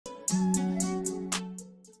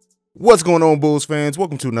What's going on, Bulls fans?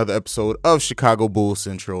 Welcome to another episode of Chicago Bulls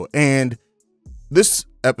Central. And this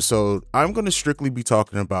episode, I'm going to strictly be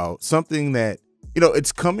talking about something that,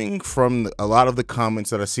 it's coming from a lot of the comments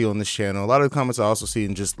that I see on this channel. A lot of the comments I also see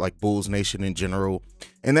in just like Bulls Nation in general.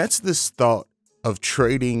 And that's this thought of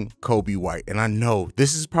trading Coby White. And I know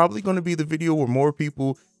this is probably going to be the video where more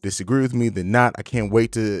people disagree with me than not. I can't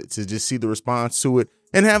wait to just see the response to it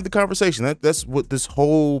and have the conversation. That's what this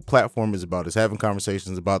whole platform is about, is having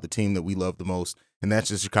conversations about the team that we love the most, and that's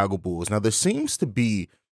the Chicago Bulls. Now, there seems to be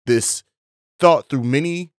this thought through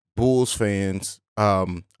many Bulls fans'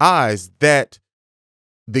 eyes that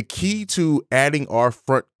the key to adding our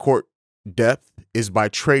front court depth is by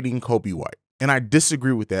trading Coby White. And I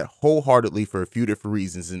disagree with that wholeheartedly for a few different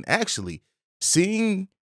reasons. And actually, seeing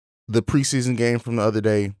the preseason game from the other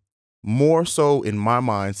day, more so in my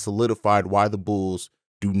mind, solidified why the Bulls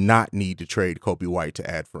do not need to trade Coby White to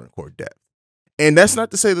add front court depth. And that's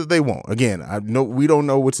not to say that they won't. Again, I know we don't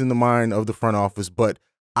know what's in the mind of the front office, but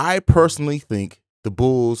I personally think the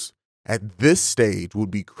Bulls at this stage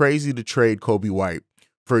would be crazy to trade Coby White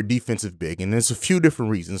for a defensive big. And there's a few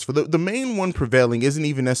different reasons. For the main one prevailing isn't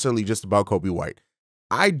even necessarily just about Coby White.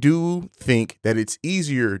 I do think that it's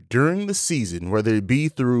easier during the season, whether it be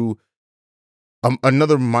through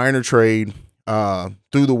another minor trade,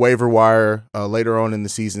 through the waiver wire later on in the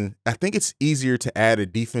season. I think it's easier to add a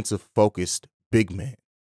defensive focused big man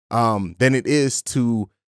than it is to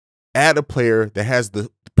add a player that has the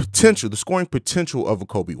potential, the scoring potential of a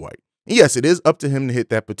Coby White. Yes, it is up to him to hit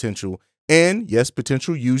that potential. And yes,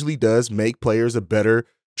 potential usually does make players a better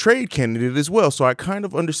trade candidate as well. So I kind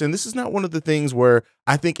of understand this is not one of the things where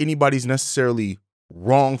I think anybody's necessarily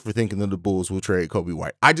wrong for thinking that the Bulls will trade Coby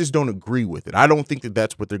White. I just don't agree with it. I don't think that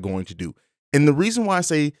that's what they're going to do. And the reason why I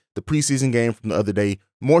say the preseason game from the other day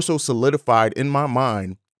more so solidified in my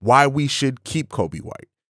mind why we should keep Coby White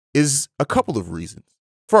is a couple of reasons.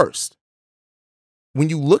 First, when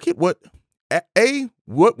you look at what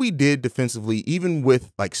we did defensively, even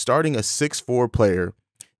with like starting a 6'4" player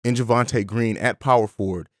in Javonte Green at power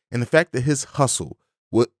forward, and the fact that his hustle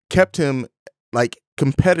kept him like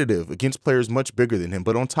competitive against players much bigger than him.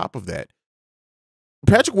 But on top of that,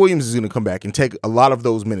 Patrick Williams is going to come back and take a lot of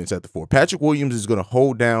those minutes at the 4. Patrick Williams is going to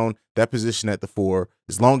hold down that position at the 4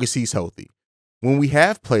 as long as he's healthy. When we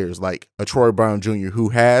have players like a Troy Brown Jr. who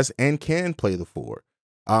has and can play the 4,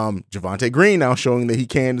 Javonte Green now showing that he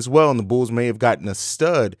can as well, and the Bulls may have gotten a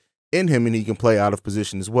stud in him and he can play out of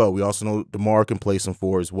position as well. We also know DeMar can play some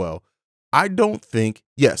 4 as well. I don't think,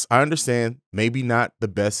 yes, I understand maybe not the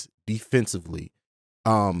best defensively,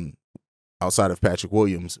 outside of Patrick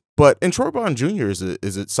Williams, and Troy Brown Jr. is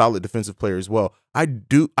a solid defensive player as well. I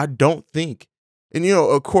don't think, and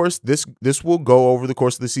of course this will go over the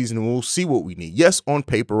course of the season and we'll see what we need. Yes, on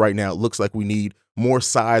paper right now it looks like we need more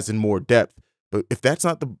size and more depth, but if that's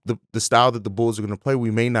not the style that the Bulls are going to play, we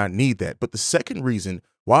may not need that. But the second reason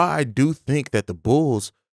why I do think that the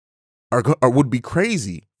Bulls would be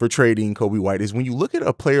crazy for trading Coby White is when you look at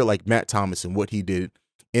a player like Matt Thomas and what he did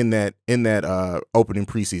in that opening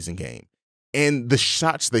preseason game. And the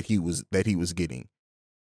shots that he was getting,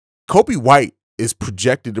 Coby White is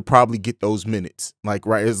projected to probably get those minutes. Like,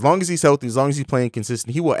 right, as long as he's healthy, as long as he's playing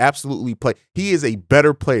consistent, he will absolutely play. He is a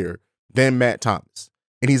better player than Matt Thomas,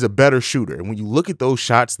 and he's a better shooter. And when you look at those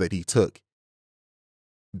shots that he took,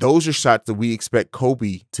 those are shots that we expect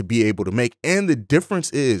Coby to be able to make. And the difference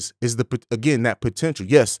is again, that potential.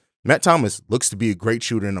 Yes, Matt Thomas looks to be a great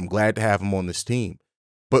shooter, and I'm glad to have him on this team.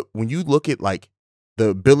 But when you look at like the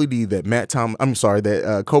ability that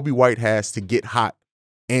Coby White has to get hot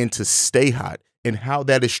and to stay hot, and how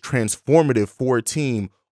that is transformative for a team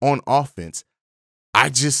on offense, I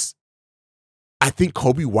think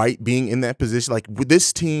Coby White being in that position, like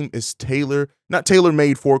this team is not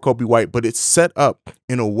tailor-made for Coby White, but it's set up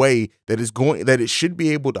in a way that it should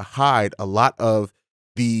be able to hide a lot of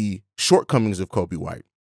the shortcomings of Coby White,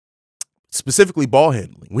 specifically ball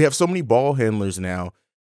handling. We have so many ball handlers now.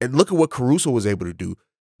 And look at what Caruso was able to do.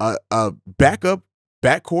 A backup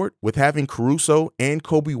backcourt with having Caruso and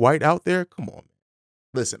Coby White out there. Come on.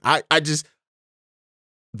 Listen,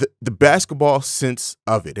 the basketball sense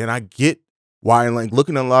of it. And I get why, and like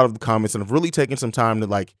looking at a lot of the comments, and I've really taken some time to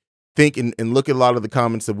like think and look at a lot of the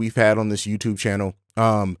comments that we've had on this YouTube channel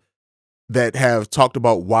that have talked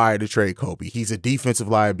about why to trade Coby. He's a defensive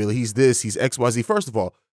liability. He's this, he's XYZ. First of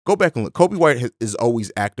all, go back and look. Coby White is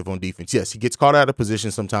always active on defense. Yes, he gets caught out of position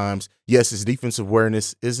sometimes. Yes, his defensive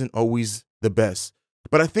awareness isn't always the best.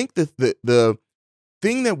 But I think that the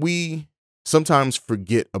thing that we sometimes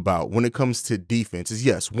forget about when it comes to defense is,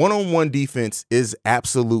 yes, one-on-one defense is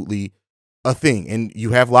absolutely a thing, and you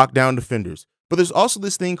have lockdown defenders. But there's also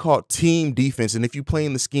this thing called team defense. And if you play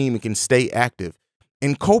in the scheme, it can stay active.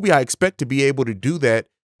 And Coby, I expect to be able to do that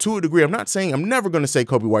to a degree. I'm never going to say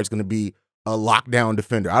Coby White's going to be a lockdown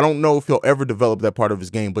defender. I don't know if he'll ever develop that part of his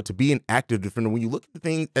game, but to be an active defender, when you look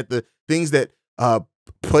at the things that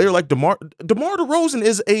player like DeMar DeRozan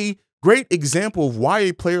is a great example of why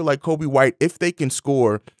a player like Coby White, if they can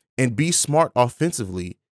score and be smart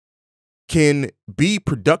offensively, can be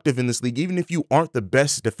productive in this league, even if you aren't the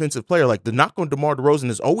best defensive player. Like, the knock on DeMar DeRozan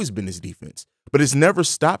has always been his defense, but it's never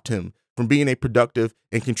stopped him from being a productive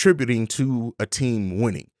and contributing to a team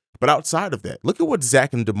winning. But outside of that, look at what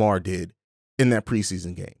Zach and DeMar did in that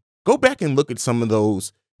preseason game. Go back and look at some of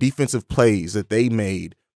those defensive plays that they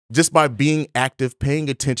made just by being active, paying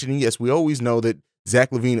attention. And yes, we always know that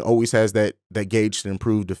Zach LaVine always has that gauge to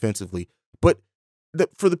improve defensively. But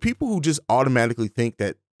for the people who just automatically think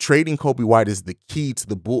that trading Coby White is the key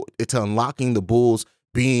to to unlocking the Bulls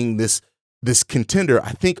being this contender,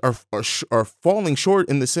 I think are falling short,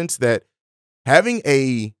 in the sense that having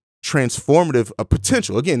a transformative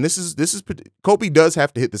potential. Again, this is Coby does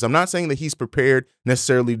have to hit this. I'm not saying that he's prepared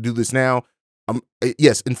necessarily to do this now.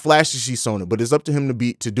 Yes, in flashes he's shown it, but it's up to him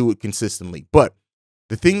to do it consistently. But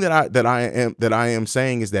the thing that I am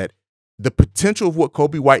saying is that the potential of what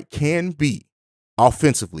Coby White can be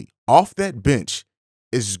offensively off that bench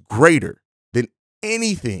is greater than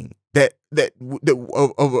anything of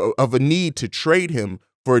a need to trade him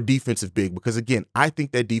for a defensive big. Because again, I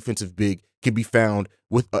think that defensive big can be found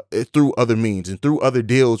with through other means and through other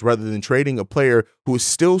deals, rather than trading a player who is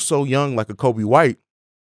still so young like a Coby White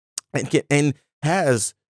and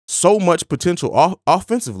has so much potential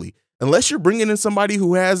offensively. Unless you're bringing in somebody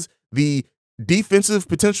who has the defensive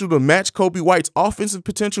potential to match Coby White's offensive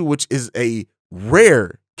potential, which is a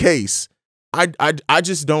rare case, I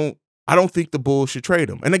just don't think the Bulls should trade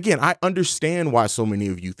him. And again, I understand why so many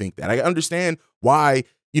of you think that. I understand why,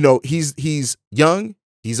 he's young,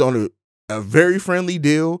 he's on a very friendly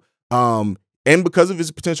deal, and because of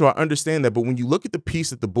his potential, I understand that. But when you look at the piece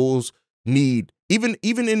that the Bulls need, even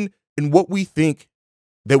in what we think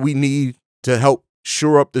that we need to help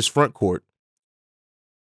shore up this front court,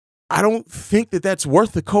 I don't think that that's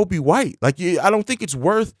worth the Coby White. Like, I don't think it's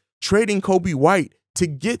worth trading Coby White to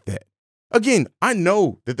get that. Again, I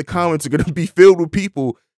know that the comments are going to be filled with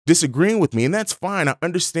people disagreeing with me, and that's fine. I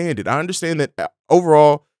understand it. I understand that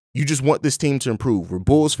overall, you just want this team to improve. We're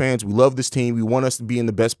Bulls fans. We love this team. We want us to be in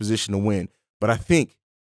the best position to win. But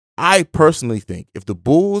I personally think if the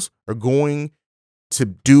Bulls are going to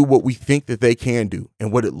do what we think that they can do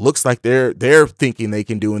and what it looks like they're thinking they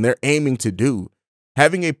can do and they're aiming to do,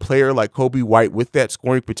 having a player like Coby White with that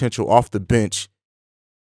scoring potential off the bench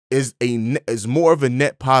is more of a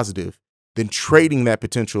net positive than trading that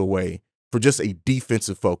potential away for just a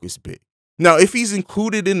defensive focused big. Now, if he's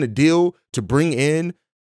included in the deal to bring in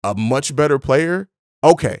a much better player,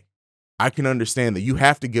 okay, I can understand that you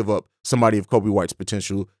have to give up somebody of Coby White's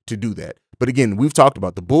potential to do that. But again, we've talked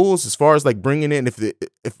about the Bulls as far as like bringing in,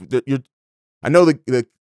 I know the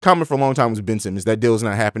comment for a long time was Ben Simmons, that deal is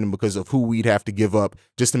not happening because of who we'd have to give up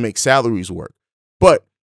just to make salaries work. But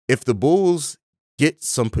if the Bulls get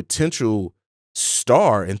some potential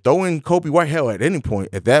star and throw in Coby White, hell, at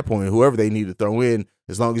that point, whoever they need to throw in,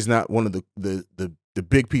 as long as not one of the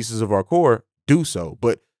big pieces of our core, do so.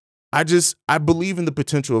 But I believe in the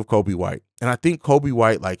potential of Coby White. And I think Coby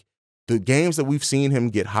White, like the games that we've seen him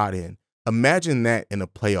get hot in, imagine that in a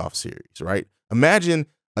playoff series, right? Imagine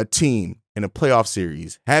a team in a playoff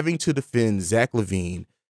series having to defend Zach LaVine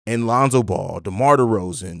and Lonzo Ball, DeMar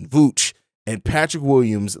DeRozan, Vooch, and Patrick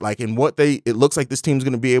Williams, like in what it looks like this team's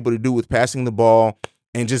going to be able to do with passing the ball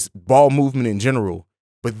and just ball movement in general.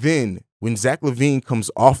 But then when Zach LaVine comes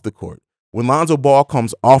off the court, when Lonzo Ball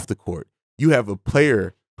comes off the court, you have a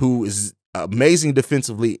player who is amazing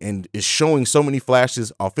defensively and is showing so many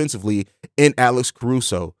flashes offensively in Alex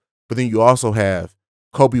Caruso. But then you also have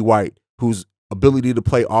Coby White, whose ability to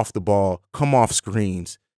play off the ball, come off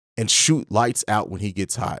screens, and shoot lights out when he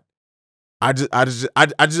gets hot. I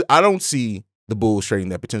don't see the Bulls trading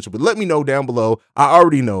that potential. But let me know down below. I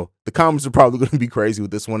already know the comments are probably going to be crazy with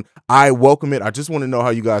this one. I welcome it. I just want to know how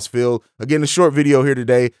you guys feel. Again, a short video here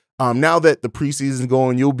today. Now that the preseason is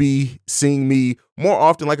going, you'll be seeing me more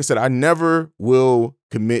often. Like I said, I never will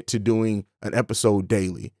commit to doing an episode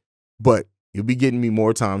daily, but you'll be getting me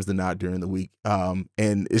more times than not during the week. And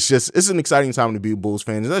it's an exciting time to be a Bulls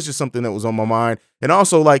fan. And that's just something that was on my mind. And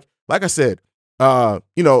also, like I said,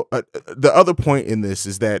 the other point in this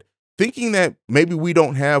is that thinking that maybe we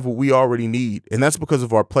don't have what we already need, and that's because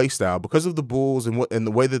of our play style, because of the Bulls and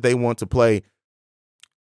the way that they want to play.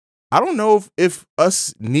 I don't know if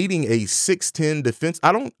us needing a 6'10" defense,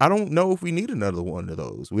 I don't know if we need another one of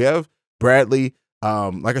those. We have Bradley.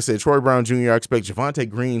 Like I said, Troy Brown Jr., I expect Javonte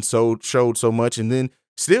Green showed so much. And then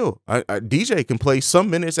still, DJ can play some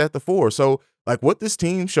minutes at the 4. So, like, what this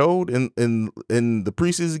team showed in the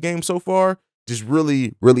preseason game so far just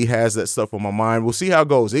really, really has that stuff on my mind. We'll see how it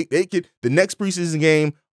goes. It could, the next preseason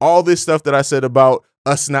game, all this stuff that I said about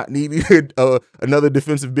us not needing another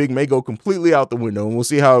defensive big may go completely out the window, and we'll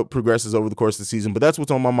see how it progresses over the course of the season. But that's what's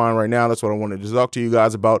on my mind right now. That's what I wanted to talk to you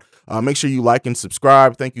guys about. Make sure you like and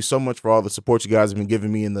subscribe. Thank you so much for all the support you guys have been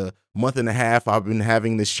giving me in the month and a half I've been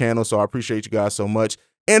having this channel, so I appreciate you guys so much.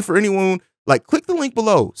 And for anyone, like, click the link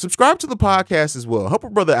below. Subscribe to the podcast as well. Help a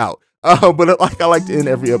brother out. But like I like to end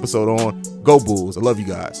every episode on, go Bulls. I love you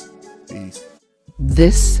guys. Peace.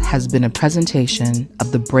 This has been a presentation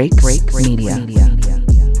of the Break Media.